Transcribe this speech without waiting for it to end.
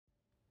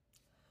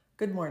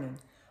Good morning.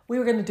 We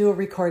were going to do a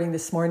recording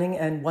this morning,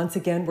 and once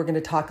again, we're going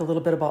to talk a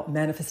little bit about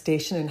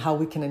manifestation and how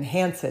we can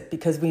enhance it,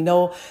 because we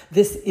know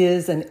this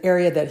is an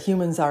area that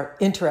humans are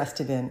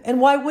interested in. And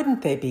why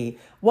wouldn't they be?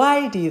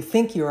 Why do you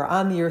think you are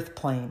on the earth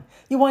plane?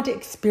 You want to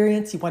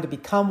experience, you want to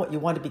become what you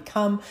want to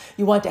become,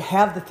 you want to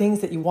have the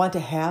things that you want to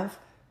have.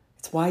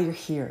 It's why you're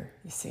here,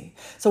 you see.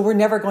 So we're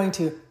never going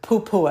to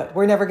poo-poo it.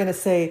 We're never going to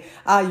say,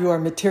 you are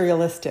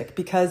materialistic,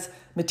 because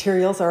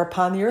materials are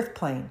upon the earth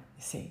plane,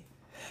 you see.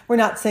 We're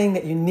not saying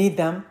that you need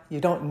them. You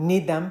don't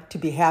need them to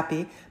be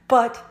happy,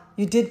 but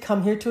you did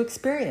come here to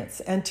experience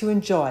and to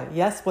enjoy,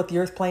 yes, what the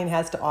earth plane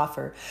has to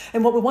offer.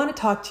 And what we want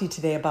to talk to you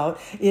today about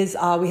is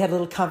we had a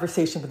little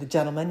conversation with a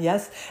gentleman,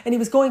 yes, and he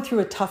was going through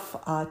a tough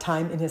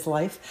time in his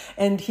life,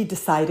 and he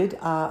decided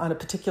on a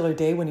particular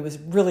day when he was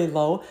really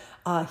low,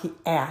 he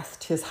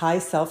asked his high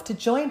self to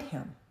join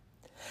him.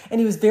 And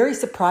he was very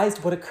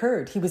surprised what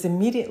occurred. He was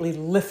immediately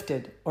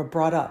lifted or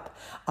brought up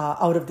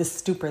out of this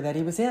stupor that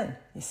he was in,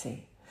 you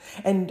see.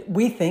 And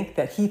we think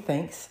that he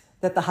thinks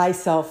that the high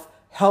self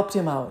helped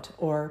him out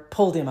or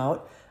pulled him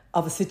out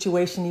of a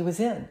situation he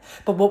was in.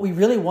 But what we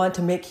really want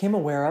to make him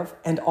aware of,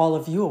 and all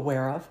of you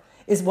aware of,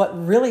 is what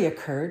really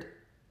occurred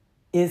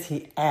is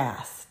he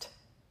asked.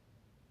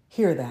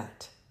 Hear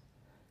that.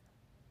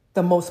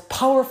 The most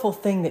powerful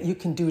thing that you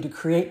can do to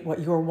create what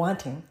you're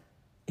wanting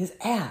is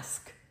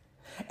ask.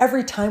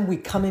 Every time we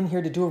come in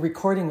here to do a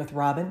recording with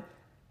Robin,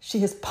 she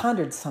has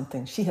pondered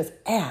something. She has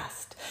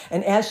asked.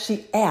 And as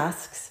she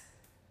asks,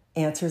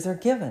 answers are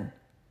given.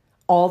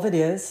 All that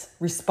is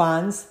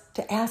responds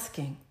to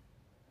asking.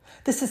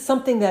 This is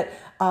something that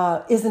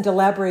isn't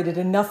elaborated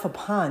enough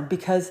upon,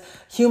 because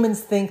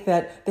humans think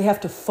that they have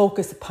to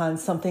focus upon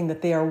something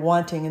that they are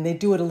wanting, and they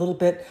do it a little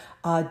bit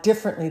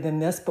differently than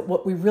this. But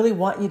what we really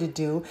want you to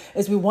do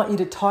is we want you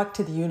to talk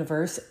to the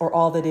universe, or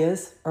all that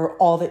is, or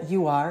all that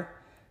you are,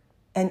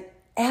 and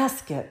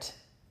ask it.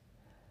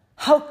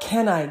 How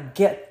can I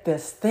get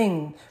this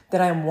thing that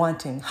I'm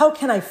wanting? How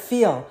can I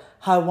feel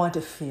how I want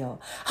to feel?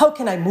 How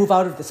can I move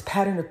out of this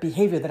pattern of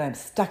behavior that I'm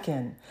stuck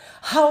in?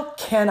 How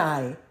can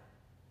I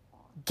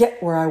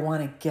get where I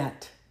want to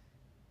get?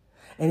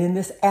 And in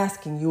this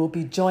asking, you will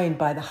be joined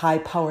by the high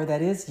power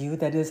that is you,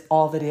 that is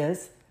all that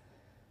is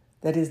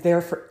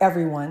there for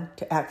everyone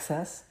to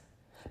access.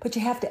 But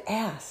you have to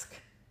ask,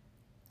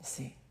 you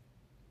see.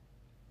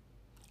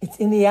 It's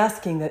in the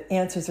asking that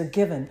answers are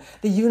given.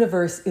 The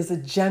universe is a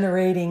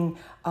generating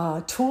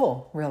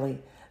tool,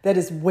 really, that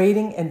is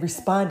waiting and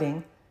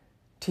responding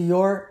to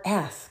your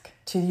ask,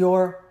 to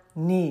your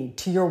need,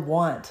 to your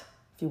want,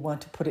 if you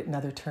want to put it in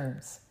other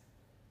terms.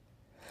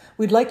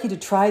 We'd like you to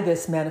try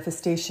this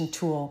manifestation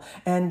tool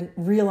and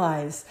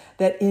realize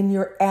that in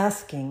your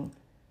asking,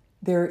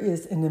 there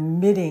is an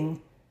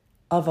emitting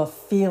of a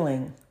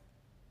feeling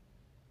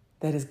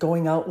that is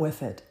going out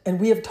with it. And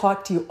we have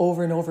talked to you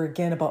over and over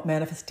again about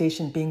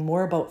manifestation being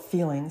more about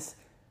feelings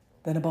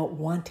than about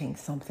wanting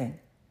something.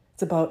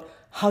 It's about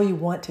how you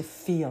want to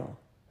feel.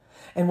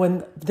 And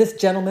when this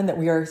gentleman that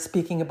we are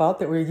speaking about,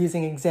 that we're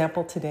using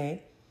example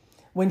today,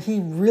 when he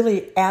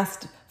really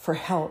asked for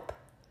help,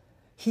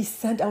 he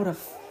sent out a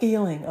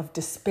feeling of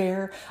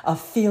despair, a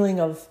feeling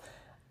of,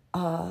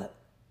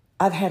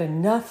 I've had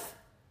enough.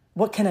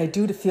 What can I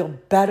do to feel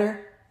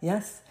better?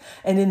 Yes.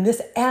 And in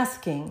this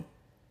asking,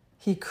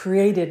 he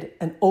created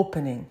an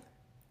opening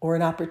or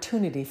an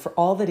opportunity for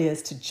all that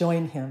is to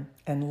join him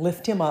and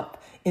lift him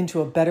up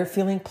into a better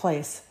feeling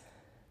place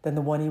than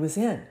the one he was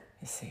in,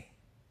 you see.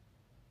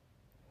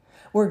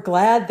 We're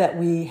glad that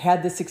we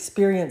had this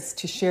experience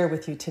to share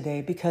with you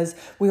today, because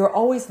we are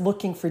always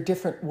looking for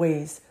different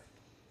ways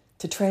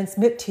to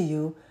transmit to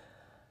you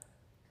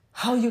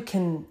how you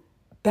can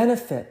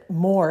benefit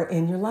more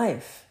in your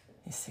life,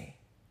 you see.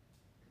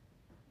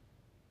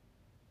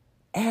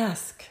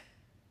 Ask.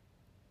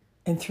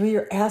 And through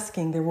your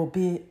asking, there will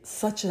be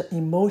such an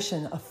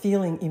emotion, a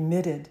feeling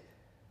emitted,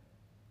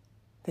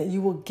 that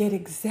you will get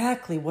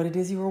exactly what it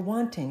is you are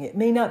wanting. It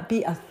may not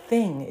be a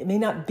thing. It may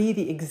not be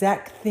the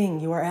exact thing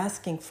you are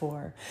asking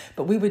for.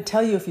 But we would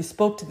tell you, if you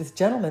spoke to this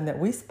gentleman that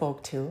we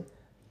spoke to,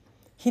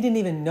 he didn't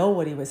even know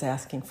what he was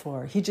asking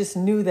for. He just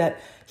knew that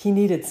he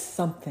needed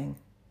something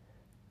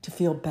to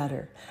feel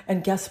better.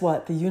 And guess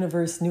what? The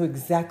universe knew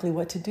exactly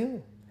what to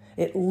do.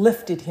 It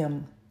lifted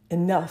him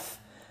enough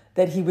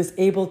that he was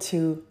able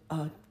to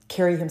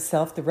carry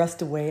himself the rest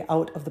away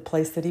out of the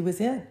place that he was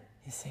in,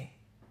 you see.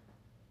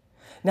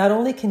 Not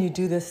only can you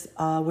do this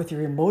with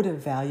your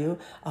emotive value,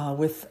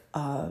 with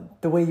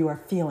the way you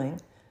are feeling,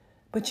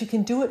 but you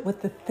can do it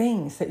with the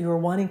things that you are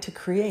wanting to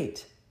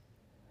create.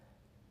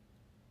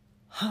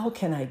 How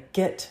can I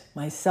get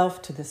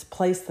myself to this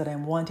place that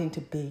I'm wanting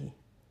to be?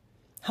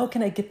 How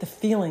can I get the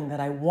feeling that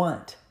I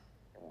want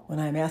when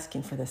I'm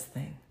asking for this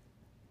thing?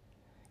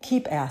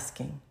 Keep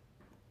asking.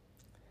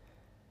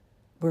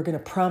 We're going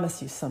to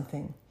promise you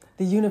something.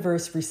 The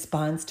universe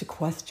responds to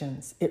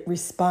questions. It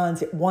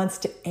responds. It wants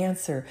to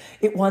answer.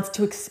 It wants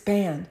to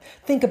expand.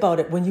 Think about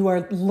it. When you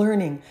are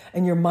learning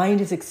and your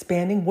mind is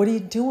expanding, what are you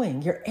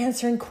doing? You're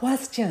answering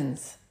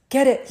questions.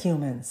 Get it,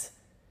 humans.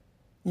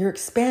 You're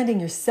expanding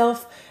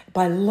yourself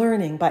by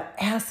learning, by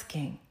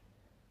asking.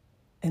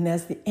 And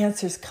as the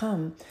answers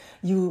come,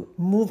 you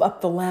move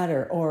up the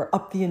ladder or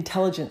up the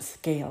intelligence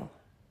scale.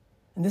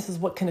 And this is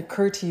what can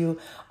occur to you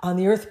on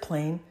the earth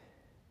plane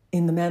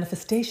in the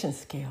manifestation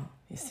scale,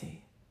 you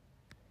see.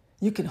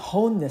 You can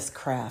hone this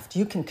craft.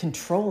 You can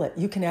control it.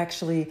 You can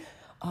actually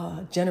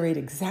generate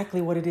exactly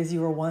what it is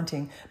you are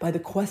wanting by the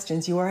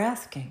questions you are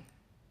asking.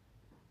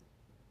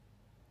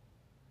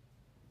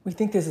 We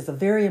think this is a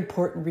very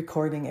important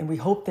recording, and we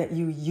hope that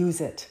you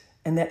use it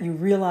and that you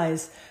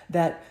realize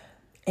that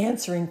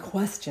answering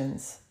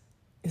questions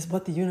is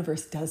what the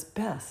universe does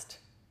best.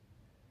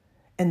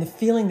 And the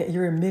feeling that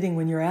you're emitting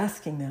when you're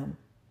asking them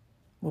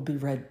will be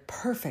read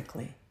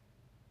perfectly.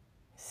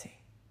 See.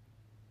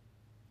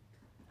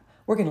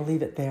 We're going to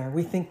leave it there.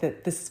 We think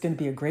that this is going to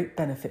be a great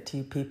benefit to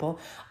you people.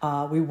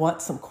 We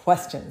want some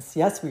questions.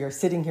 Yes, we are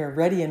sitting here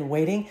ready and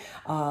waiting.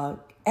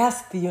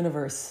 Ask the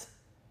universe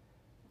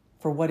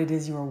for what it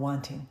is you are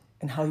wanting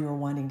and how you are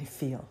wanting to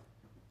feel.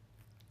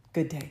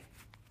 Good day.